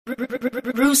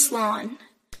Ruslan.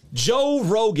 Joe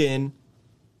Rogan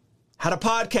had a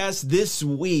podcast this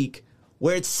week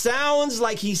where it sounds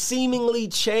like he seemingly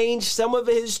changed some of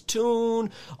his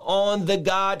tune on the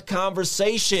God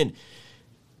conversation.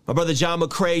 My brother John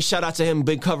McCrae, shout out to him,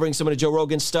 been covering some of the Joe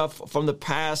Rogan stuff from the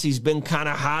past. He's been kind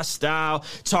of hostile,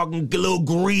 talking a little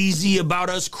greasy about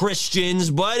us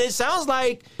Christians, but it sounds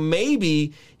like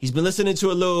maybe he's been listening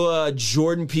to a little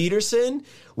Jordan Peterson.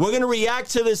 We're going to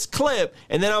react to this clip,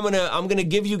 and then I'm going to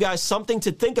give you guys something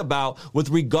to think about with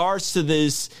regards to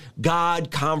this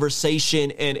God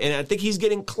conversation, and I think he's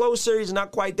getting closer. He's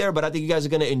not quite there, but I think you guys are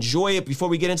going to enjoy it. Before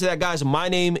we get into that, guys, my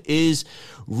name is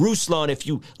Ruslan. If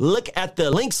you look at the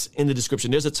links in the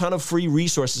description, there's a ton of free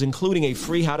resources, including a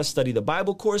free How to Study the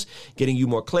Bible course, getting you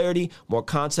more clarity, more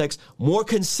context, more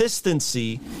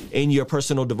consistency in your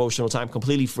personal devotional time,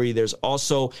 completely free. There's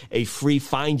also a free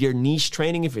Find Your Niche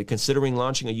training if you're considering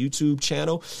launching a YouTube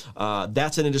channel.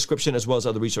 That's in the description, as well as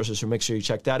other resources, so make sure you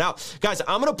check that out. Guys,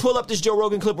 I'm going to pull up this Joe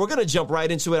Rogan clip. We're going to jump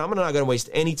right into it. I'm not going to waste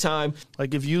any time.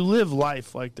 Like, if you live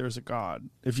life like there's a God,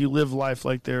 if you live life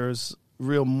like there's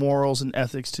real morals and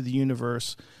ethics to the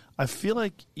universe, I feel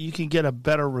like you can get a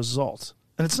better result.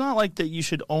 And it's not like that you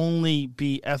should only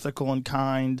be ethical and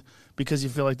kind because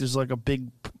you feel like there's like a big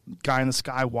guy in the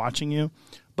sky watching you.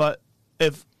 But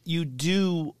if you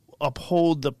do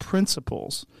uphold the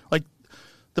principles, like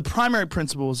the primary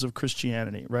principles of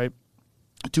Christianity, right?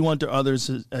 Do unto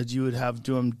others as you would have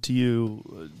do them to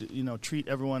you. You know, treat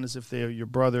everyone as if they are your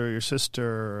brother or your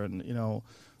sister, and, you know,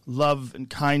 love and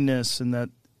kindness, and that,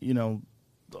 you know,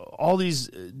 all these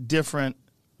different,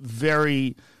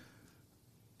 very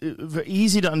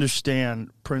easy to understand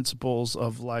principles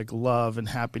of like love and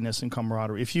happiness and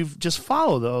camaraderie. If you just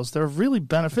follow those, they're really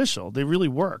beneficial. They really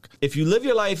work. If you live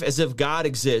your life as if God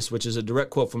exists, which is a direct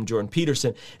quote from Jordan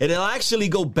Peterson, it'll actually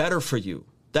go better for you.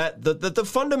 That the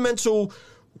fundamental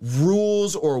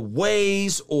rules or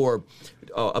ways or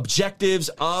objectives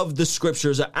of the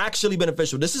scriptures are actually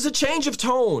beneficial. This is a change of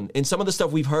tone in some of the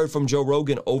stuff we've heard from Joe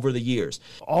Rogan over the years.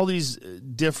 All these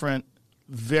different,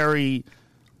 very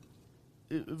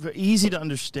easy to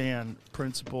understand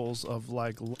principles of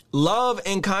like love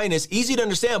and kindness, easy to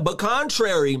understand, but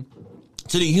contrary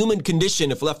to the human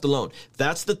condition if left alone.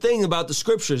 That's the thing about the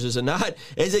scriptures, is it not?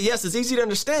 Is that yes, it's easy to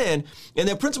understand, and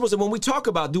they're principles. And when we talk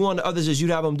about do unto others as you'd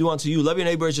have them do unto you, love your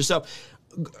neighbor as yourself,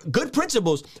 good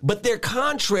principles, but they're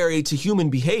contrary to human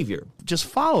behavior. Just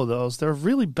follow those. They're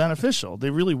really beneficial. They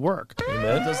really work.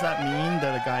 Amen. Does that mean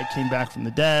that a guy came back from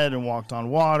the dead and walked on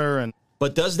water?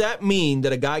 But does that mean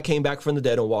that a guy came back from the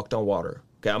dead and walked on water?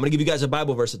 Okay, I'm going to give you guys a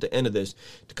Bible verse at the end of this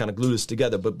to kind of glue this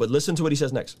together. But listen to what he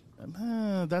says next.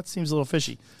 That seems a little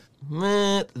fishy.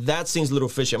 That seems a little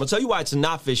fishy. I'm going to tell you why it's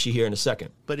not fishy here in a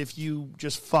second. But if you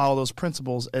just follow those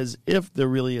principles as if there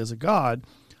really is a God,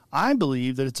 I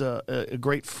believe that it's a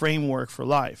great framework for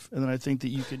life. And then I think that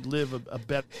you could live a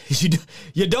better...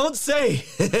 You don't say.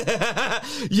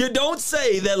 You don't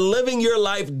say that living your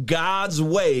life God's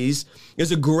ways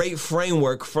is a great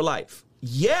framework for life.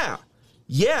 Yeah,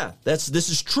 this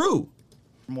is true.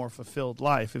 More fulfilled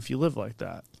life if you live like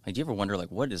that. Like, do you ever wonder,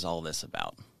 like, what is all this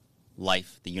about?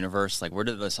 Life, the universe, like, where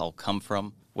did this all come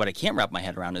from? What I can't wrap my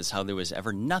head around is how there was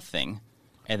ever nothing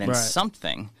and then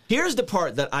something. Here's the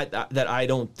part that I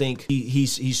don't think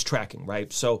he's tracking,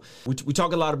 right? So we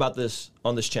talk a lot about this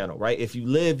on this channel, right? If you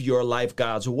live your life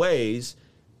God's ways,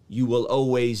 you will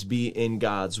always be in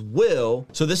God's will.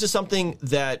 So this is something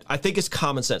that I think is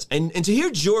common sense. And to hear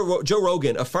Joe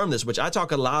Rogan affirm this, which I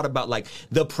talk a lot about, like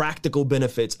the practical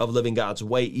benefits of living God's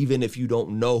way, even if you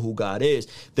don't know who God is,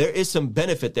 there is some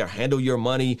benefit there. Handle your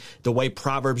money the way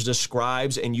Proverbs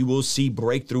describes, and you will see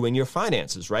breakthrough in your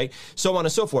finances, right? So on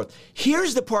and so forth.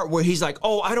 Here's the part where he's like,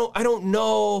 oh, I don't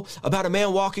know about a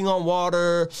man walking on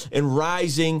water and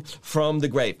rising from the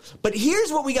grave. But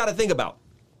here's what we got to think about.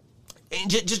 And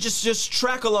just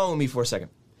track along with me for a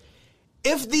second.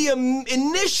 If the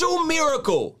initial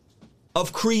miracle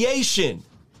of creation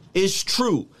is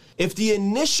true, if the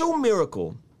initial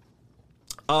miracle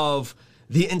of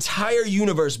the entire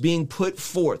universe being put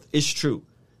forth is true,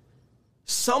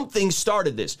 something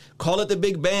started this. Call it the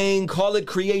Big Bang, call it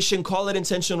creation, call it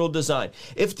intentional design.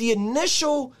 If the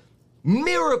initial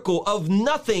miracle of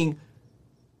nothing,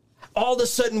 all of a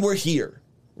sudden we're here,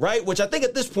 right? Which I think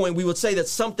at this point we would say that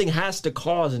something has to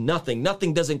cause nothing.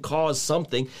 Nothing doesn't cause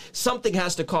something. Something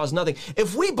has to cause nothing.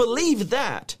 If we believe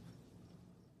that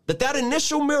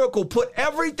initial miracle put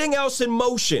everything else in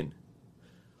motion,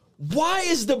 why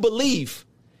is the belief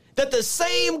that the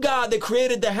same God that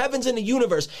created the heavens and the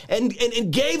universe and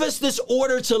gave us this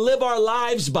order to live our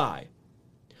lives by,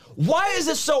 Why is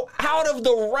it so out of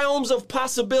the realms of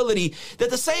possibility that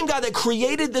the same God that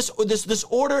created this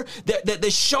order,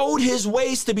 that showed his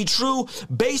ways to be true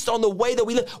based on the way that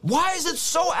we live, why is it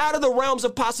so out of the realms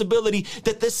of possibility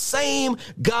that the same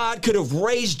God could have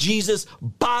raised Jesus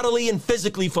bodily and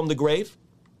physically from the grave?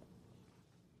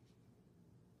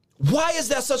 Why is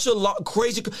that such a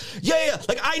crazy? Yeah.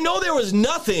 Like, I know there was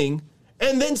nothing,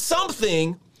 and then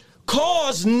something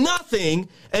caused nothing,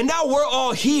 and now we're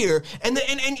all here. And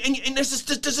there's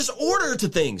this order to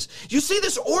things. You see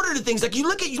this order to things. Like, you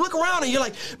look around and you're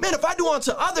like, man, if I do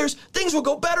unto others, things will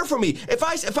go better for me. If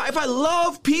I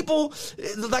love people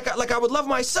like I would love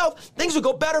myself, things will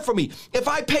go better for me. If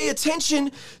I pay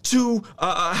attention to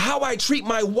how I treat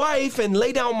my wife and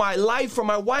lay down my life for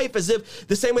my wife as if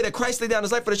the same way that Christ laid down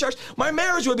his life for the church, my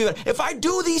marriage would be better. If I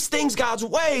do these things God's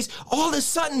ways, all of a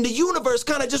sudden the universe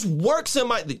kind of just works in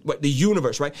the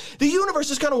universe, right? The universe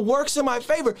just kind of works in my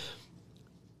favor.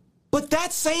 But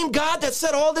that same God that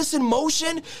set all this in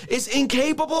motion is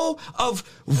incapable of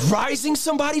rising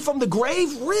somebody from the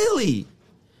grave? Really?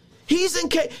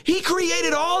 He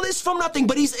created all this from nothing,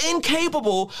 but he's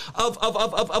incapable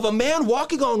of a man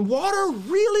walking on water?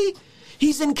 Really?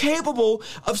 He's incapable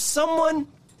of someone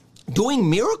doing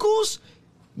miracles?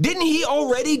 Didn't he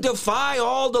already defy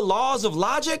all the laws of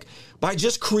logic by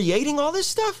just creating all this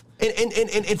stuff?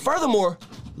 And furthermore,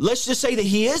 let's just say that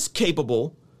he is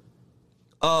capable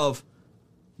of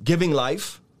giving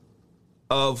life,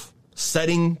 of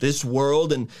setting this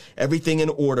world and everything in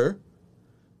order,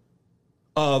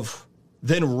 of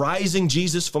then rising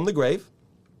Jesus from the grave,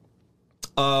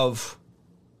 of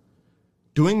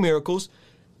doing miracles.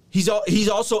 He's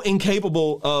also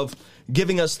incapable of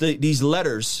giving us these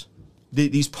letters,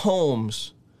 these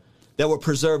poems that were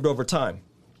preserved over time.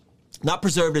 Not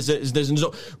preserved as there's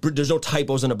no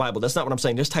typos in the Bible. That's not what I'm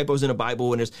saying. There's typos in the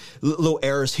Bible and there's little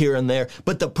errors here and there.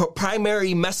 But the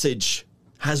primary message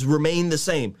has remained the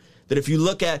same. That if you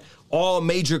look at all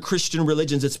major Christian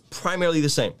religions, it's primarily the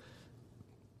same.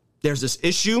 There's this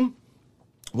issue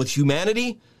with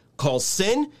humanity called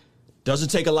sin. Doesn't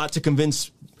take a lot to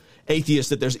convince atheists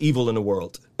that there's evil in the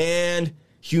world. And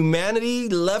humanity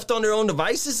left on their own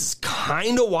devices is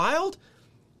kind of wild.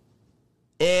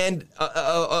 And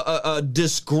a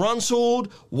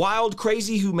disgruntled, wild,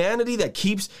 crazy humanity that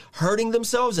keeps hurting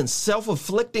themselves and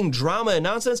self-inflicting drama and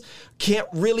nonsense can't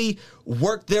really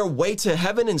work their way to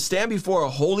heaven and stand before a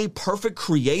holy, perfect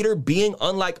creator being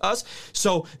unlike us.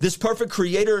 So this perfect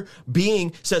creator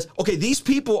being says, okay, these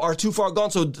people are too far gone,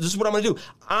 so this is what I'm going to do.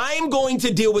 I'm going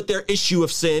to deal with their issue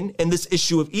of sin and this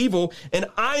issue of evil, and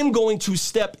I'm going to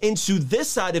step into this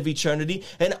side of eternity,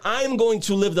 and I'm going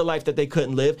to live the life that they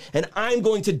couldn't live, and I'm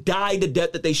going to die the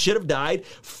death that they should have died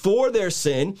for their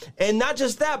sin. And not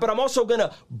just that, but I'm also going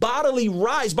to bodily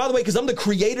rise, by the way, because I'm the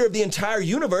creator of the entire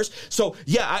universe. So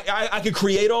yeah, I could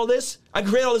create all this. I can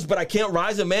create all this, but I can't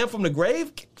rise a man from the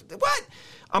grave? What?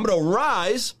 I'm going to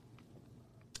rise,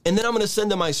 and then I'm going to send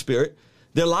them my spirit.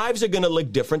 Their lives are going to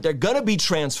look different. They're going to be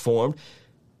transformed,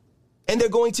 and they're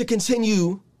going to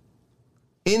continue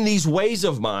in these ways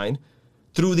of mine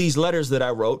through these letters that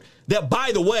I wrote, that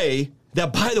by the way,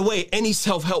 any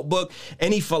self-help book,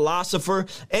 any philosopher,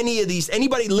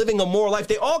 anybody living a moral life,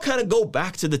 they all kind of go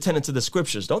back to the tenets of the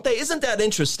scriptures, don't they? Isn't that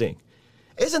interesting?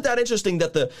 Isn't that interesting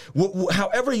that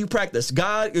however you practice,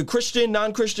 God, Christian,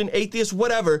 non-Christian, atheist,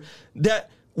 whatever,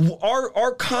 that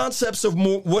our concepts of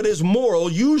what is moral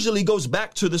usually goes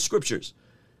back to the scriptures.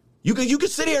 You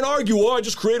could sit here and argue, I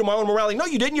just created my own morality. No,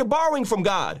 you didn't. You're borrowing from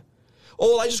God.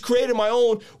 Oh, I just created my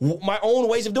own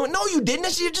ways of doing it. No, you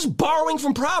didn't. You're just borrowing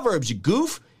from Proverbs, you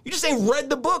goof. You just ain't read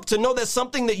the book to know that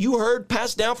something that you heard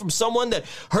passed down from someone that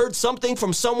heard something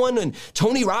from someone, and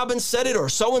Tony Robbins said it or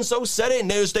so-and-so said it, and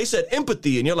they said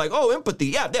empathy, and you're like, oh, empathy,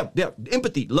 yeah,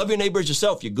 empathy. Love your neighbor as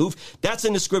yourself, you goof. That's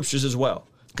in the scriptures as well.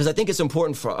 Because I think it's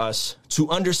important for us to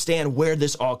understand where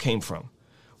this all came from,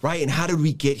 right? And how did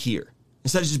we get here?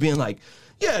 Instead of just being like,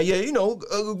 I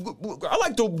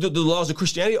like the laws of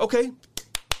Christianity. Okay,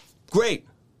 great.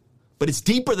 But it's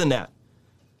deeper than that.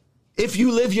 If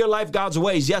you live your life God's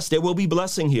ways, yes, there will be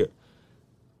blessing here.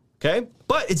 Okay?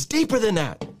 But it's deeper than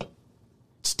that.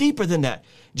 It's deeper than that.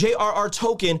 J.R.R.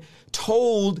 Tolkien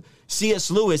told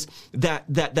C.S. Lewis that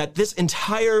this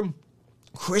entire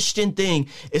Christian thing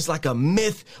is like a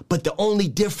myth, but the only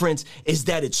difference is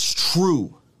that it's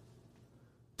true.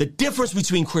 The difference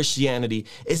between Christianity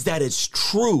is that it's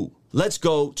true. Let's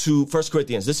go to 1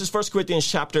 Corinthians. This is 1 Corinthians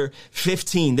chapter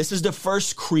 15. This is the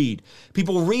first creed.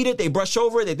 People read it, they brush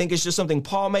over it, they think it's just something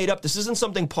Paul made up. This isn't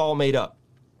something Paul made up.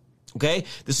 Okay,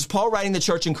 this is Paul writing the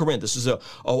church in Corinth. This is a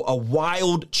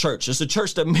wild church. It's a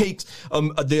church that makes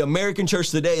the American church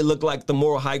today look like the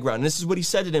moral high ground. And this is what he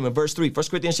said to them in verse 3. 1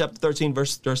 Corinthians chapter 13,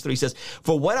 verse 3 says,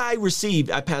 "For what I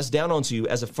received, I passed down unto you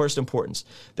as of first importance,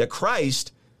 that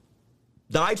Christ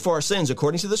died for our sins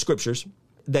according to the scriptures,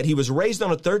 that he was raised on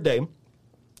the third day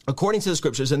according to the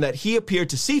scriptures, and that he appeared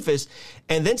to Cephas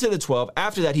and then to the 12.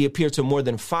 After that, he appeared to more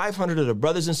than 500 of the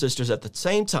brothers and sisters at the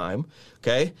same time."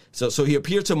 Okay, so he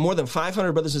appeared to more than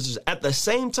 500 brothers and sisters at the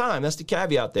same time. That's the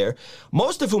caveat there.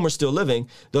 "Most of whom are still living,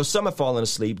 though some have fallen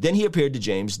asleep. Then he appeared to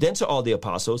James, then to all the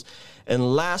apostles.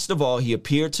 And last of all, he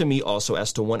appeared to me also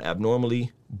as to one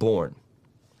abnormally born."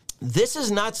 This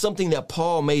is not something that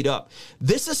Paul made up.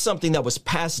 This is something that was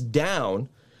passed down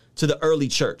to the early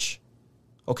church.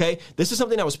 Okay, this is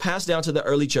something that was passed down to the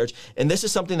early church, and this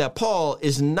is something that Paul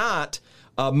is not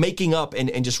making up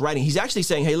and just writing. He's actually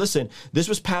saying, hey, listen, this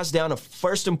was passed down of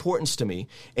first importance to me,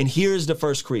 and here's the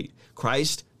first creed.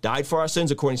 Christ died for our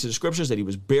sins according to the scriptures, that he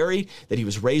was buried, that he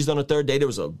was raised on the third day. There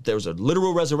was a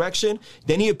literal resurrection.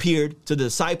 Then he appeared to the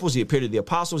disciples, he appeared to the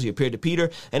apostles, he appeared to Peter,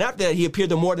 and after that, he appeared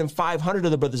to more than 500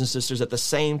 of the brothers and sisters at the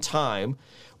same time,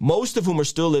 most of whom are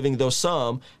still living, though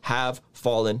some have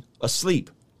fallen asleep.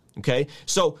 Okay,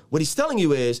 so what he's telling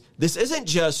you is this isn't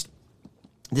just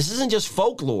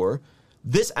folklore.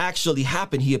 This actually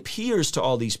happened. He appears to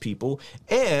all these people,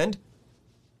 and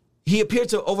he appeared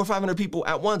to over 500 people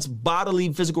at once,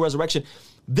 bodily, physical resurrection.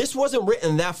 This wasn't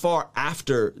written that far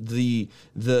after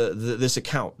this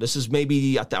account. This is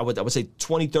maybe, I would say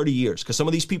 20, 30 years, because some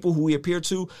of these people who he appeared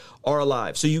to are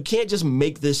alive. So you can't just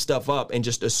make this stuff up and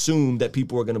just assume that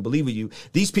people are going to believe you.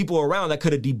 These people around that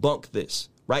could have debunked this.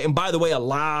 Right. And by the way, a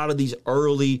lot of these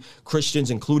early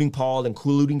Christians, including Paul,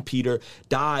 including Peter,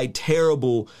 died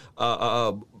terrible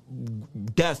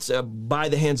deaths by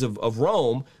the hands of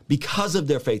Rome because of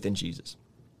their faith in Jesus.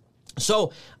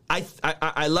 So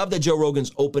I love that Joe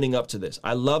Rogan's opening up to this.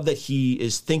 I love that he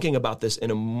is thinking about this in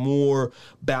a more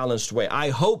balanced way.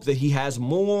 I hope that he has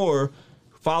more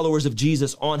followers of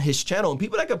Jesus on his channel, and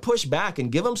people that can push back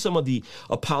and give him some of the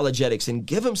apologetics and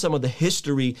give him some of the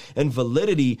history and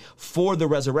validity for the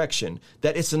resurrection.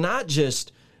 That it's not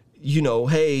just,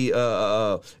 hey,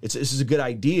 this is a good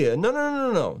idea.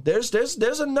 No.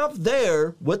 There's enough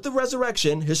there with the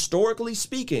resurrection, historically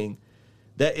speaking,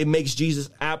 that it makes Jesus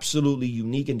absolutely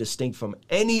unique and distinct from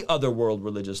any other world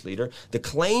religious leader. The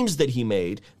claims that he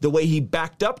made, the way he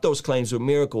backed up those claims with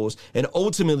miracles, and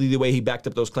ultimately the way he backed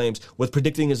up those claims with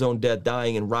predicting his own death,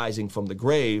 dying, and rising from the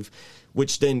grave,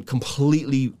 which then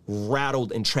completely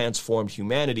rattled and transformed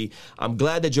humanity. I'm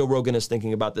glad that Joe Rogan is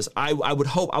thinking about this. I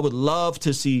would love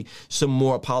to see some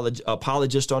more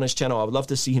apologists on his channel. I would love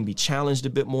to see him be challenged a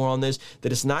bit more on this,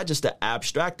 that it's not just an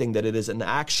abstract thing, that it is an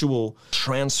actual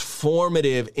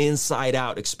transformative inside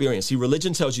out experience. See,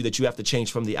 religion tells you that you have to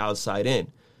change from the outside in.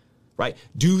 Right?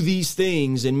 Do these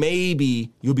things and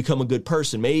maybe you'll become a good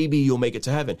person. Maybe you'll make it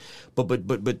to heaven.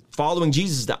 But following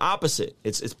Jesus is the opposite.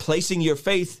 It's placing your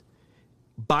faith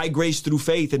by grace through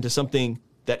faith into something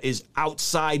that is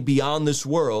outside beyond this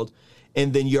world.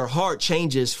 And then your heart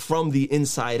changes from the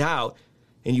inside out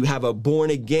and you have a born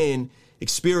again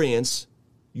experience.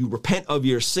 You repent of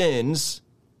your sins.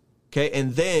 Okay.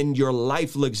 And then your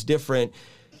life looks different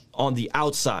on the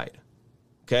outside.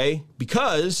 Okay.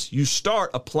 Because you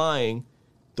start applying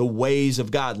the ways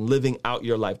of God and living out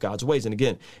your life God's ways. And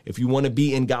again, if you want to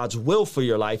be in God's will for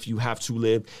your life, you have to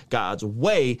live God's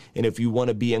way. And if you want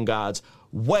to be in God's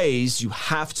ways, you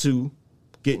have to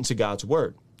get into God's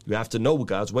word. You have to know what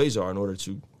God's ways are in order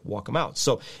to walk them out.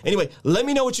 So anyway, let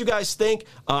me know what you guys think.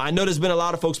 I know there's been a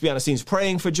lot of folks behind the scenes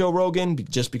praying for Joe Rogan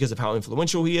just because of how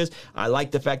influential he is. I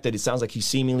like the fact that it sounds like he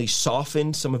seemingly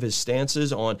softened some of his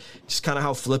stances on just kind of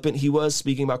how flippant he was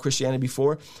speaking about Christianity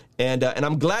before. And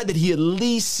I'm glad that he at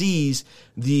least sees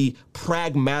the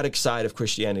pragmatic side of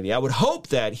Christianity. I would hope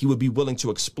that he would be willing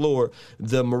to explore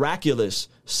the miraculous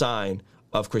side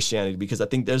of Christianity, because I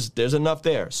think there's enough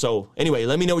there. So anyway,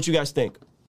 let me know what you guys think.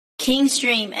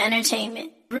 Kingstream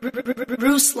Entertainment.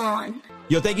 Ruslan.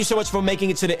 Yo, thank you so much for making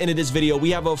it to the end of this video.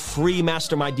 We have a free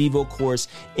Master My Devo course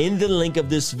in the link of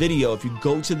this video. If you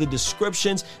go to the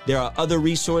descriptions, there are other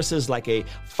resources like a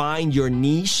Find Your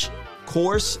Niche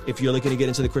course if you're looking to get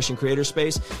into the Christian creator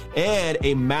space, and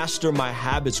a Master My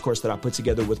Habits course that I put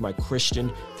together with my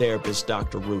Christian therapist,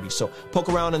 Dr. Rudy. So poke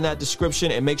around in that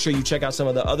description and make sure you check out some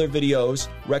of the other videos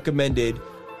recommended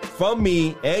from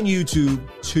me and YouTube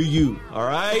to you. All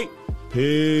right?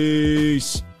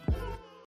 Peace.